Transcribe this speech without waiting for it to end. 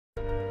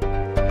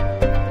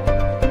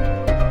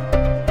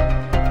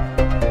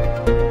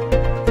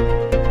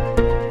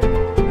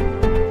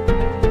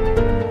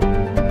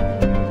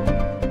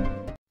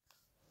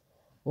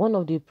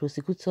of the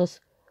prosecutors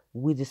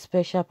with the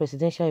Special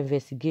Presidential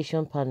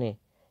Investigation Panel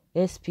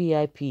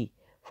 (SPIP)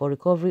 for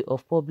recovery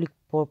of public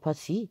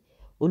property,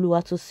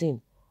 Oluwatosin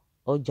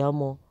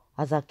Ojamo,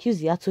 has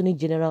accused the Attorney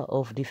General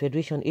of the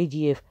Federation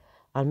 (AGF)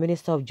 and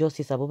Minister of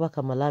Justice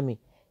Abubakar Malami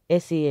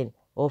 (SAN)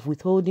 of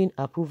withholding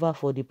approval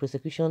for the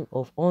prosecution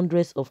of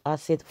hundreds of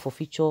asset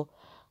forfeiture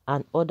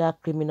and other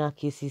criminal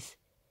cases.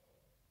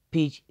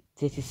 Page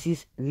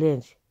 36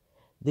 length.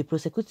 The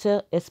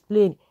prosecutor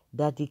explained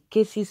that the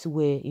cases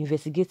were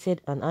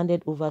investigated and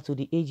handed over to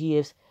the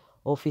AGF's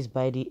office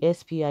by the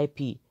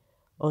SPIP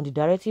on the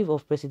directive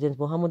of President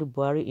Muhammadu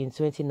Buhari in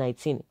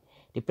 2019.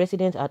 The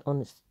president had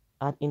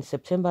in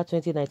September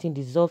 2019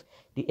 dissolved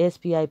the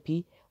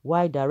SPIP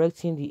while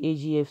directing the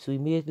AGF to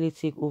immediately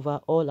take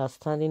over all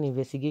outstanding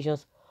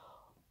investigations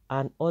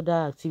and other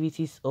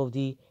activities of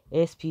the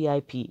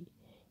SPIP.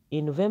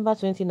 In November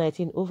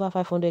 2019, over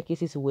 500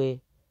 cases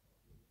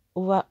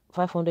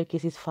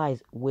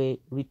files were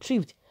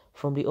retrieved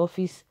from the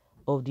office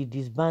of the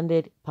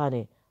disbanded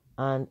panel,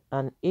 and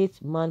an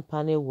 8-man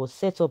panel was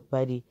set up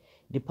by the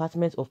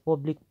Department of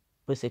Public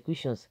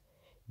Prosecutions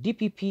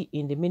 (DPP)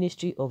 in the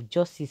Ministry of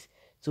Justice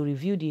to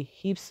review the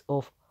heaps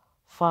of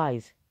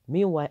files.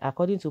 Meanwhile,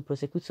 according to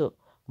prosecutor,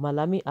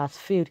 Malami has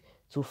failed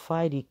to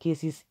file the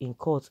cases in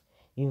court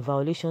in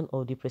violation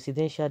of the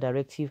Presidential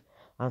Directive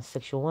and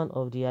Section 1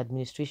 of the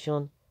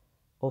Administration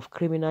of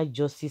Criminal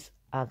Justice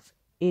Act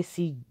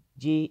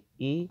 (ACJA)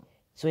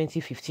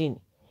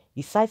 2015.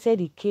 He cited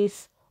the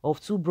case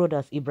of two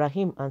brothers,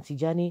 Ibrahim and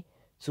Tijani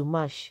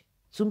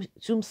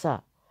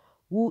Tumsa,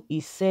 who he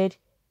said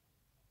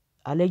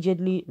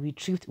allegedly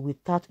retrieved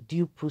without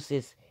due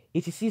process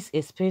 86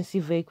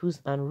 expensive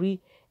vehicles and real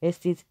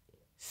estate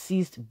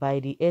seized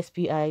by the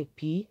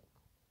SPIP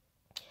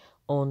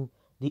on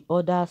the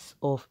orders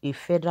of a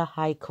federal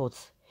high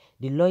court.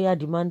 The lawyer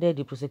demanded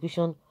the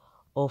prosecution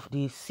of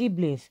the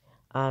siblings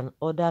and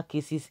other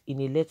cases in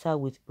a letter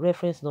with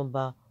reference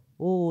number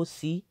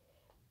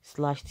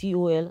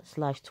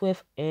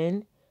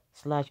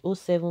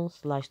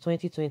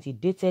OOC/TOL/12N/07/2020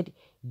 dated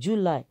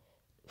July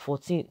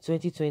 14,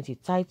 2020,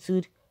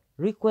 titled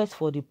Request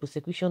for the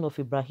Prosecution of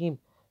Ibrahim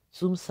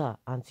Tumsa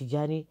and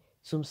Tijani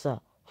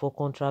Tumsa for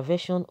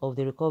Contravention of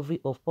the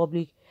Recovery of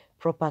Public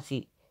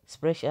Property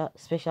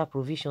Special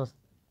Provisions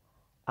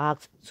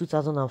Act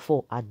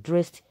 2004,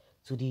 addressed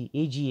to the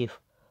AGF.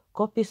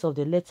 Copies of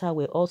the letter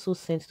were also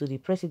sent to the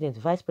President,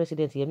 Vice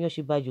President Yemi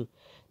Osinbajo,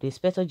 the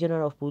Inspector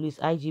General of Police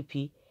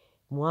 (IGP)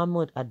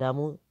 Muhammad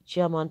Adamu,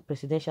 Chairman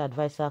Presidential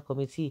Advisory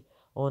Committee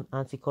on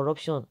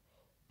Anti-Corruption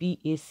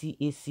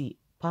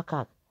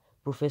 (PACAC),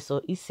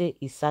 Professor Isse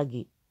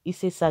Sagi,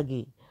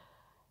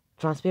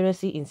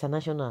 Transparency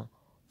International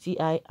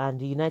 (TI), and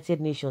the United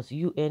Nations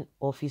UN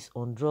Office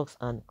on Drugs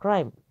and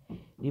Crime.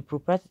 The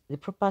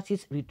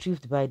properties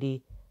retrieved by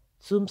the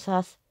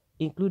Tumsas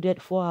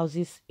included 4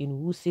 houses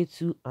in Wuse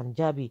 2 and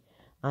Jabi,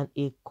 and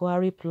a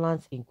quarry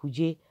plant in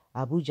Kuje,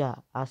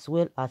 Abuja, as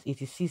well as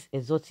 86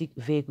 exotic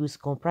vehicles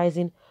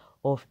comprising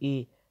of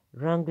a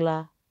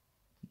Wrangler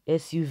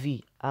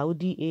SUV,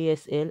 Audi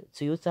ASL,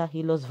 Toyota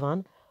Hilux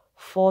van,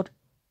 Ford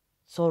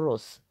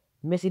Taurus,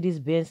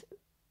 Mercedes-Benz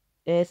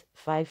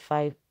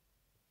S550,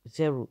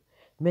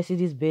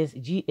 Mercedes-Benz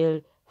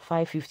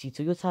GL550,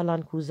 Toyota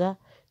Land Cruiser,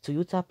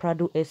 Toyota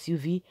Prado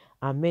SUV,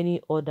 and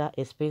many other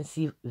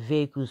expensive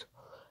vehicles.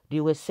 They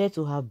were said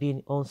to have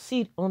been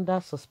unsealed under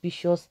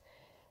suspicious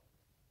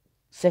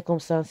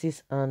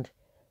circumstances and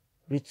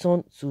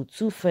returned to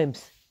two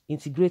firms,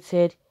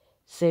 Integrated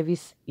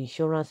Service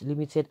Insurance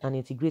Limited and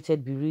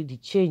Integrated Bureau de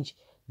Change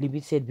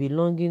Limited,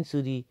 belonging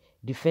to the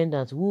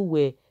defendants, who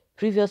were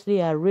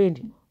previously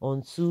arraigned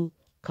on 2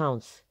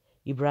 counts.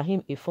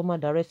 Ibrahim, a former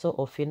Director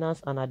of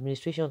Finance and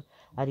Administration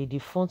at the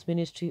defunct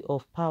Ministry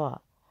of Power,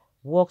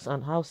 Works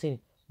and Housing,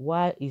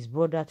 while his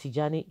brother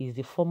Tijani is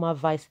the former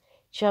Vice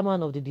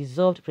Chairman of the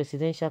dissolved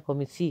Presidential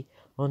Committee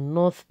on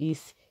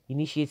Northeast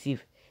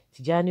Initiative.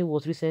 Tijani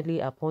was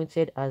recently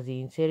appointed as the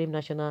Interim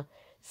National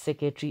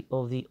Secretary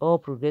of the All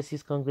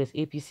Progressives Congress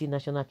 (APC)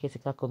 National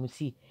Caretaker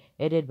Committee,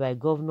 headed by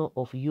Governor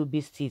of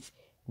Yobe State,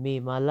 Mai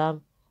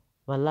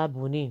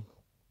Malabuni.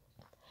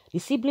 The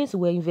siblings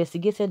were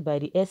investigated by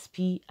the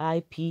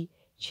SPIP,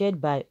 chaired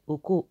by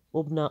Oko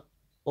Obla,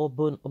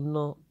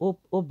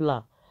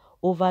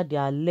 over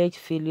their alleged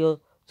failure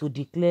to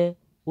declare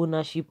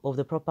ownership of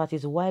the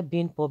properties while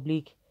being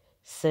public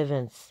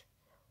servants.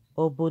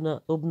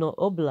 Obla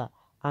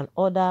and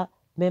other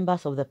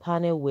members of the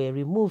panel were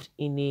removed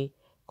in a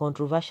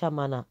controversial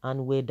manner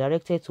and were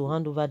directed to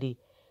hand over the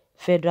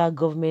federal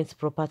government's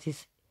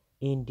properties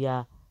in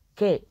their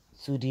care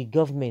to the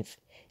government.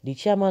 The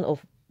chairman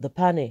of the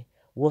panel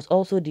was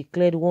also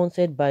declared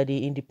wanted by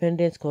the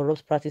Independent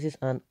Corrupt Practices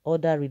and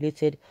Other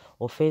Related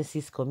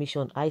Offences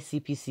Commission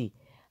 (ICPC).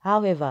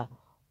 However,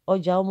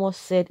 Ojaumo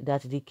said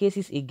that the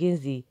cases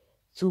against the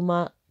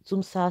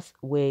Tumsas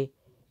were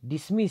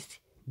dismissed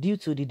due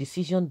to the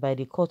decision by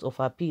the Court of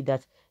Appeal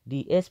that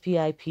the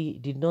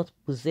SPIP did not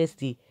possess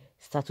the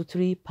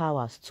statutory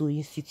powers to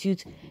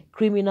institute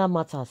criminal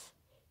matters.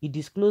 He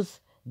disclosed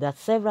that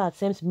several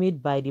attempts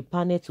made by the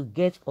panel to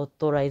get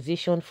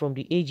authorization from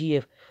the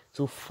AGF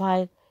to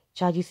file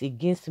charges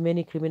against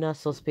many criminal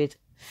suspects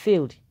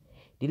failed.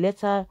 The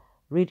letter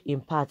read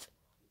in part,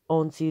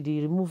 until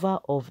the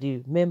removal of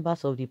the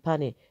members of the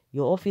panel,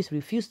 your office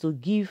refused to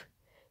give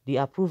the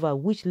approval,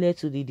 which led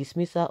to the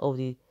dismissal of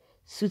the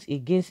suit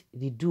against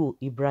the duo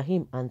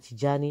Ibrahim and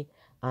Tijani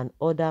and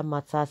other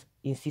matters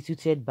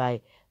instituted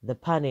by the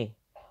panel.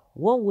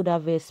 One would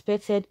have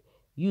expected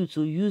you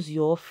to use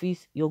your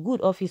office, your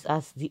good office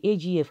as the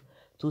AGF,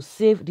 to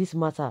save this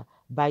matter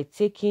by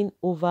taking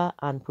over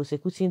and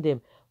prosecuting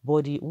them,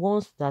 but the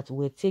ones that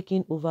were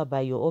taken over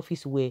by your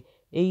office were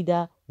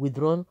either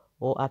withdrawn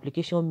or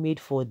application made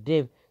for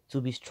them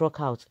to be struck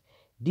out.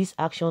 This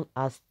action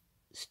has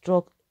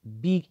struck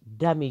big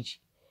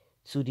damage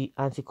to the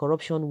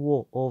anti-corruption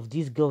war of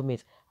this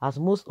government, as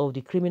most of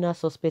the criminal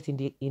suspects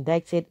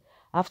indicted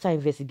after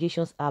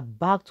investigations are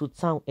back to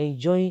town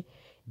enjoying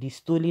the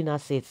stolen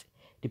assets.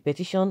 The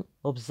petition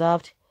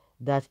observed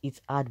that it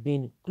had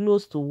been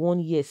close to 1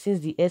 year since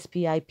the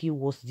SPIP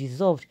was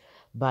dissolved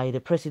by the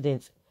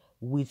president,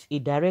 with a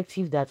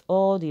directive that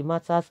all the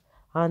matters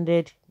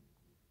handled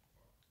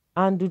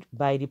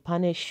by the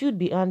panel should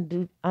be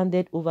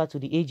handed over to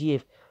the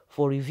AGF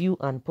for review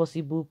and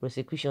possible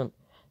prosecution.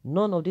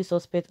 None of the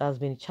suspects has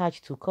been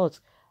charged to court,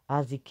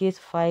 as the case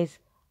files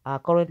are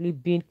currently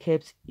being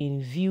kept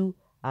in view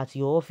at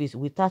your office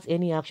without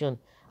any action,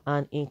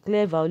 and in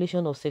clear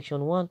violation of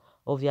Section 1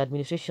 of the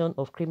Administration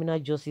of Criminal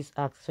Justice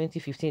Act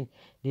 2015,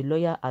 the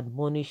lawyer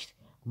admonished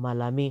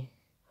Malami.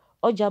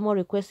 Ojamo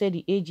requested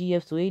the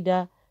AGF to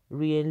either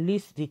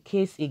re-enlist the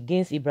case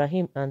against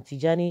Ibrahim and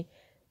Tijani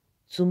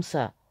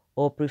Tumsa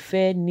or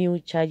prefer new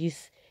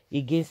charges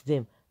against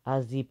them,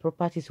 as the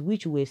properties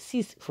which were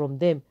seized from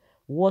them,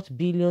 worth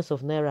billions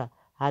of naira,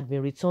 had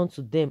been returned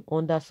to them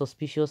under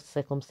suspicious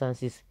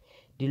circumstances.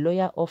 The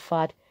lawyer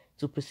offered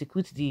to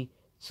prosecute the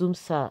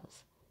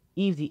Tumsas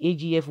if the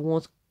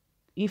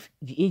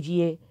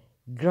AGA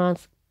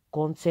grants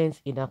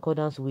consent in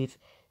accordance with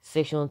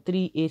Section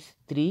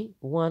 383,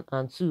 1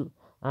 and 2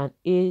 and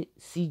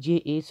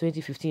ACJA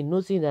 2015,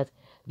 noting that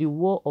the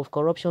war of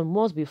corruption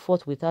must be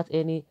fought without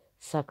any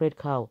sacred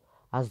cow,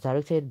 as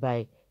directed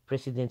by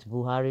President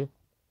Buhari.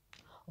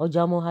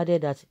 Ojamo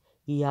added that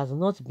he has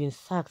not been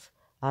sacked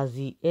as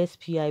the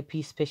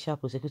SPIP special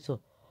prosecutor,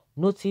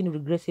 noting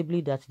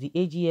regrettably that the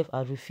AGF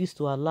has refused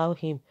to allow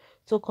him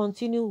to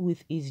continue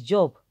with his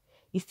job.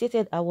 He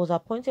stated, I was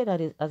appointed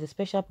as a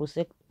special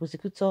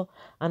prosecutor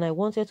and I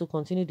wanted to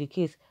continue the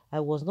case. I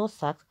was not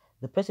sacked.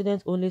 The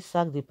president only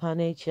sacked the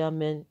panel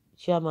chairman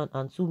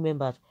and 2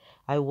 members.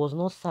 I was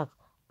not sacked,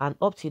 and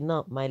up till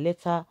now, my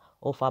letter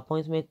of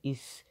appointment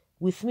is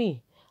with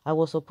me. I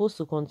was supposed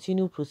to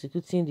continue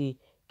prosecuting the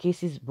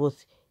cases,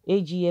 but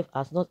AGF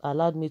has not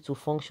allowed me to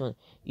function.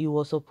 He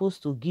was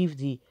supposed to give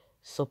the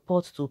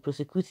support to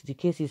prosecute the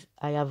cases.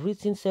 I have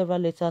written several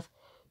letters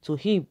to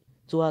him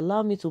to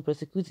allow me to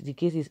prosecute the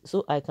cases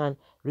so I can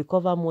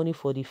recover money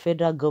for the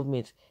federal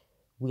government.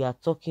 We are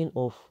talking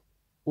of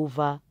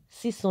over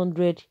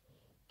 600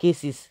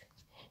 cases.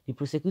 The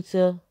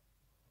prosecutor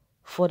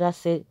further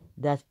said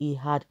that he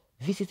had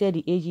visited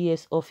the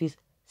AGF's office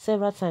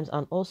several times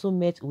and also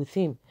met with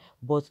him,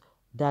 but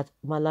that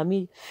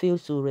Malami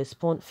failed to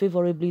respond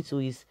favorably to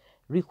his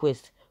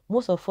request.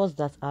 Most of us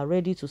that are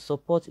ready to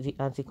support the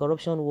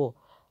anti-corruption war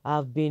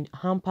have been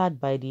hampered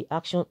by the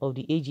action of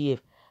the AGF.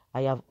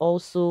 I have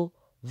also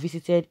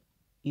visited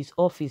his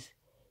office.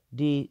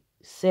 They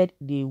said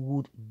they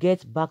would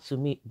get back to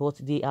me, but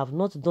they have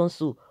not done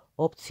so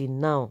up till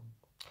now.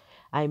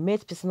 I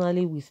met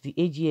personally with the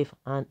AGF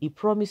and he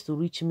promised to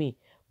reach me,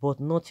 but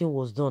nothing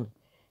was done.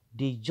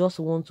 They just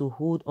want to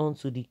hold on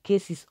to the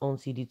cases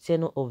until the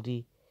tenure of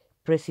the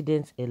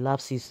president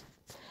elapses.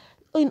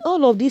 In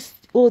all of this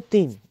whole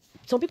thing,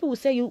 some people will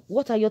say, "You,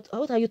 what are you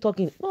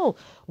talking?" No,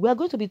 we are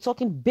going to be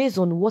talking based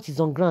on what is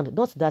on ground,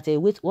 not that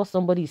wait, what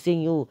somebody is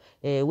saying,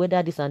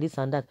 whether this and this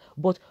and that.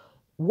 But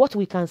what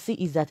we can see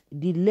is that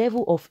the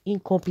level of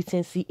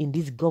incompetency in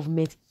this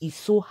government is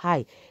so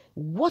high.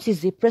 What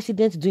is the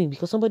president doing?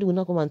 Because somebody will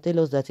not come and tell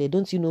us that,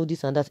 don't you know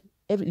this and that?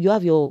 You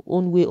have your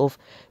own way of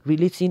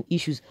relating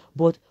issues.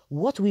 But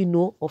what we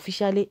know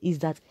officially is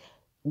that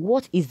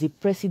what is the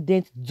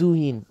president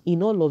doing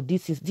in all of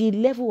this? Is the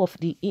level of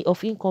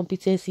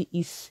incompetency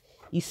is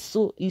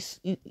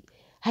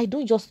I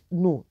don't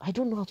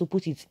know how to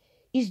put it.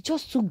 It's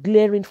just too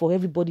glaring for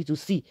everybody to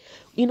see.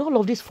 In all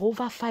of this, for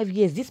over 5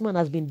 years, this man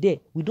has been there.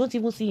 We don't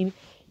even see him.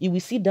 He will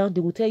sit down. They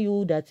will tell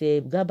you that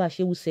Garba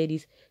Shehu said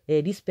this.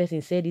 This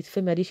person said it.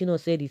 Femi Adesina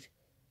said it.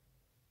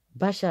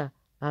 Basha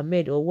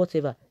Ahmed or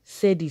whatever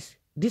said this.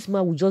 This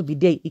man will just be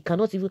there. He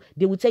cannot even.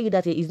 They will tell you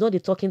that he's not the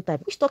talking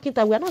type. Which talking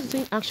type? We are not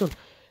doing action.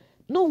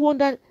 No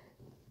wonder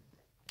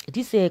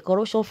this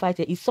corruption fight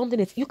is something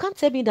that you can't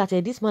tell me that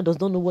this man does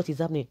not know what is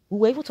happening. We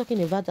were even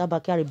talking about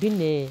Abakari being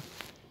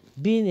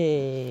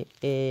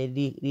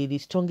the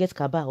strongest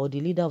Kaba or the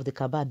leader of the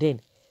Kaba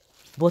then.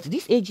 But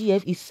this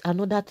AGF is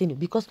another thing,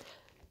 because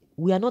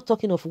we are not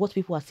talking of what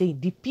people are saying.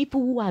 The people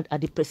who are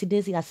at the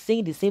presidency are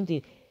saying the same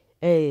thing.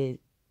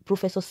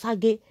 Professor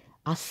Sage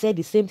has said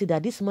the same thing,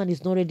 that this man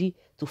is not ready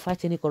to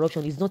fight any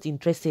corruption. He's not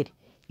interested.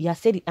 He has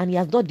said it and he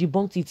has not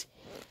debunked it.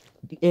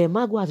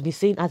 Magu has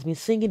been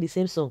singing the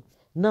same song.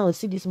 Now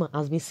see, this man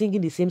has been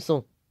singing the same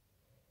song.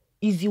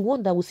 Is the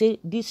one that will say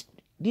this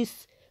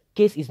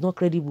case is not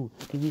credible.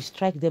 He will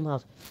strike them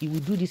out. He will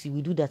do this. He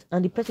will do that.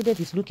 And the president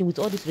is looking with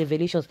all these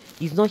revelations.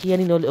 He's not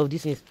hearing all of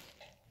these things.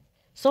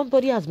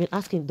 Somebody has been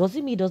asking, does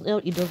it mean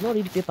he does not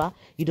read paper,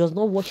 he does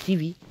not watch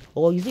TV,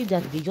 or is it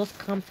that they just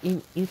camped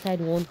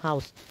inside one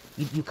house?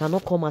 You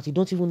cannot come out, you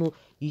don't even know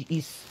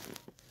he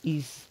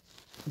is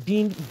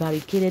being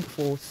barricaded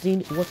for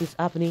seeing what is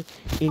happening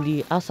in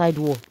the outside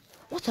world.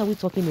 What are we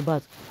talking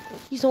about?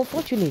 It's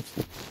unfortunate.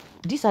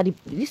 This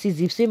is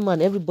the same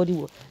man everybody,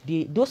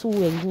 those who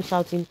were even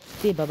shouting,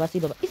 say Baba, say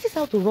Baba. Is this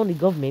how to run the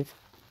government?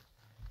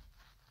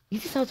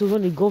 Is this how to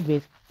run the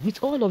government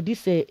with all of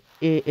this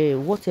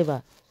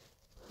whatever?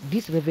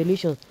 This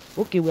revelation?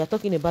 Okay, we are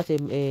talking about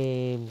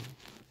Magu.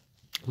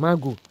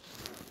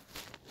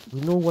 We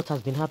know what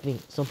has been happening.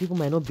 Some people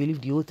might not believe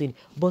the whole thing,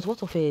 but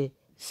what of a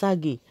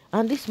Sage?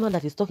 And this man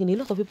that is talking, a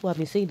lot of people have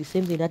been saying the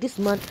same thing, that this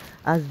man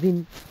has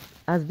been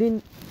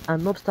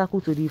an obstacle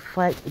to the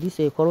fight, this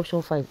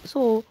corruption fight.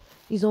 So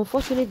it's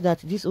unfortunate that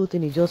this whole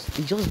thing is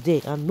just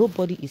there and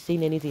nobody is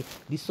saying anything.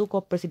 The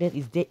so-called president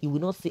is there, he will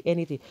not say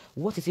anything.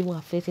 What is even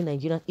affecting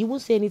Nigerians? He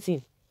won't say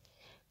anything.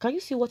 Can you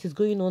see what is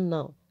going on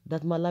now?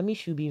 That Malami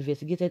should be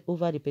investigated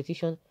over the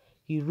petition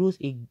he rose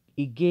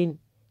again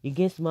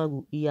against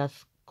Magu. He has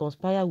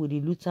conspired with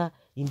the looter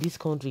in this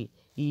country.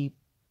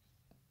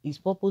 His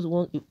purpose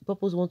want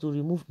to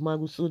remove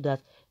Magu so that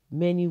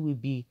many will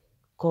be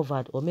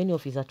covered, or many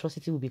of his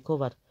atrocities will be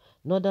covered.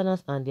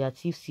 Northerners and their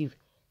thieves,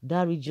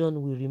 that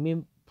region will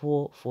remain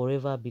poor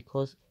forever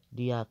because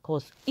they are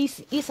cursed.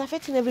 It's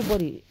affecting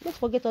everybody. Let's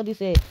forget all this,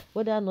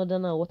 whether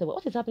Northern or whatever.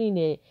 What is happening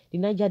in the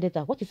Niger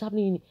Delta? What is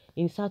happening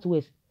in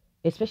Southwest?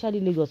 Especially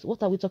Lagos.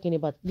 What are we talking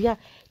about?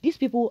 These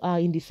people are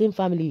in the same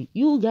family.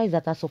 You guys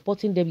that are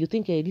supporting them, you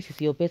think this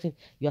is your person,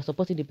 you are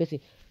supporting the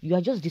person. You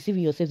are just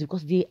deceiving yourselves,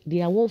 because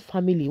they are one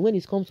family. When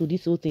it comes to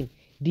this whole thing,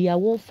 they are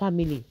one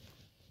family.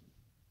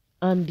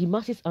 And the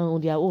masses are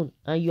on their own.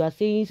 And you are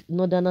saying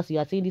Northerners, you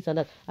are saying this and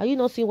that. Are you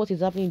not seeing what is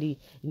happening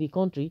in the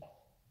country?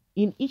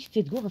 In each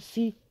state, go and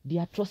see the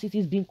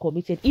atrocities being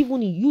committed.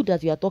 Even in you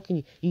that you are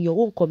talking in your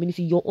own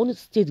community, your own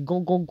state, go,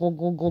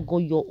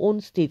 your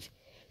own state.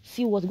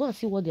 Go and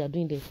see what they are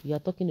doing there. You are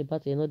talking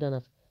about the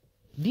Northerners.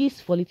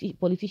 These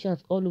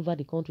politicians all over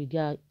the country, they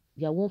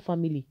are one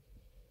family.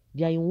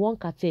 They are in one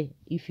cartel.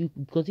 If you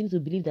continue to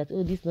believe that,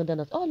 these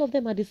Northerners, all of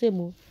them are the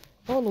same.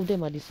 All of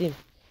them are the same.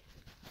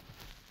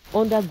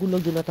 Under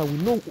Goodluck Jonathan,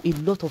 we know a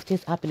lot of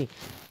things happening.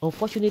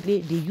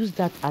 Unfortunately, they use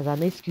that as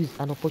an excuse,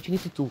 an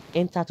opportunity to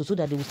enter so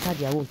that they will start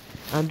their own.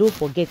 And don't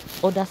forget,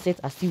 other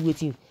sets are still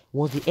waiting.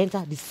 Once they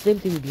enter, the same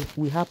thing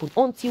will happen.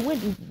 Until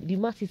when the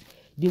masses,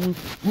 we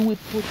will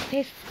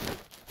protest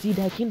till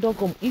thy kingdom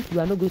come, if you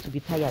are not going to be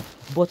tired.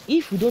 But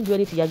if you don't do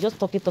anything, you are just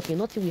talking,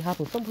 nothing will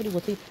happen. Somebody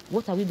will say,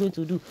 what are we going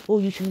to do? Oh,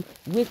 you should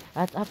wait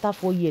after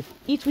 4 years.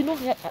 It will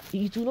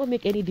not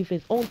make any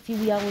difference until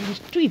we are on the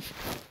streets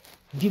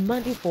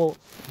demanding for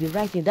the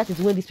right thing. That is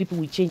when these people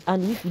will change.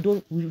 And if you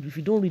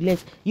don't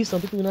relent, if some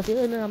people will not say,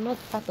 oh no, I'm not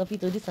part of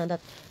it, or this and that,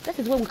 that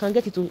is when we can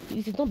get it to.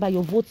 It is not by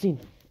your voting.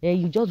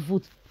 You just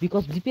vote,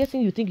 because the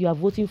person you think you are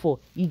voting for,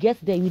 he gets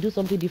there, he will do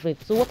something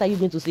different. So what are you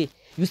going to say?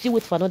 You still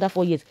wait for another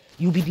 4 years,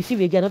 you'll be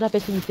deceived again. Another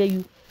person will tell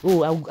you,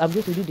 oh, I'm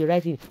going to do the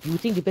right thing. You will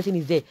think the person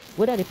is there.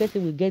 Whether the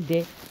person will get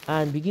there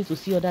and begin to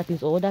see other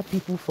things, or other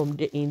people from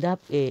in that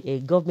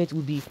government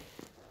will be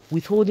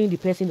withholding the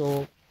person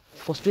or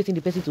frustrating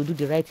the person to do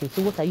the right thing.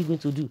 So what are you going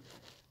to do?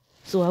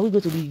 So are we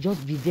going to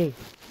just be there?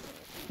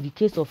 The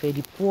case of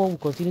the poor will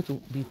continue to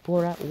be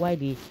poorer, while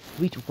the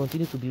rich will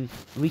continue to be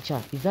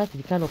richer. Is that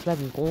the kind of life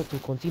we want to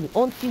continue?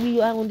 Until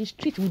we are on the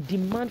street, we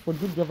demand for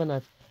good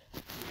governance.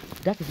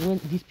 That is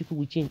when these people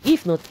will change.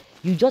 If not,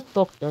 you just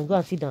talk and go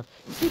and sit down.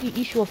 See the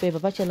issue of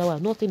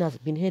Babachalawa, nothing has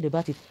been heard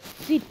about it.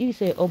 See this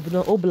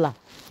Obla,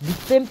 the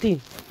same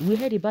thing. We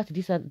heard about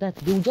this and that.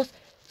 They will just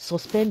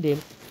suspend them.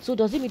 So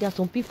does it mean that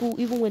some people,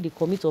 even when they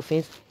commit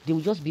offense, they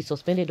will just be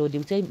suspended, or they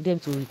will tell them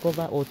to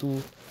recover, or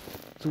to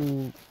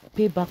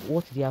pay back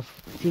what they have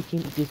taken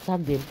if they sack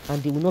them,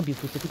 and they will not be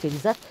prosecuted?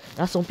 Is that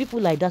some people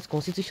like that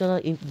constitutional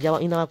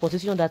in our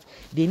constitution, that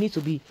they need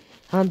to be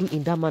handled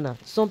in that manner?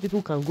 Some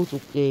people can go to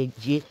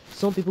jail,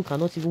 some people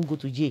cannot even go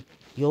to jail.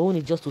 Your own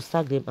is just to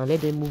sack them and let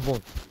them move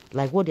on.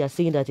 Like what they are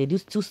saying, that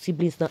these two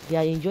siblings now, they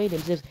are enjoying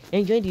themselves,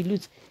 enjoying the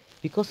loot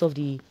because of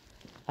the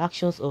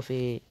actions of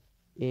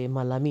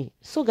Malami.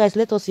 So guys,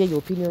 let us hear your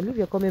opinion. Leave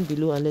your comment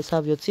below and let's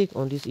have your take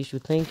on this issue.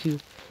 Thank you.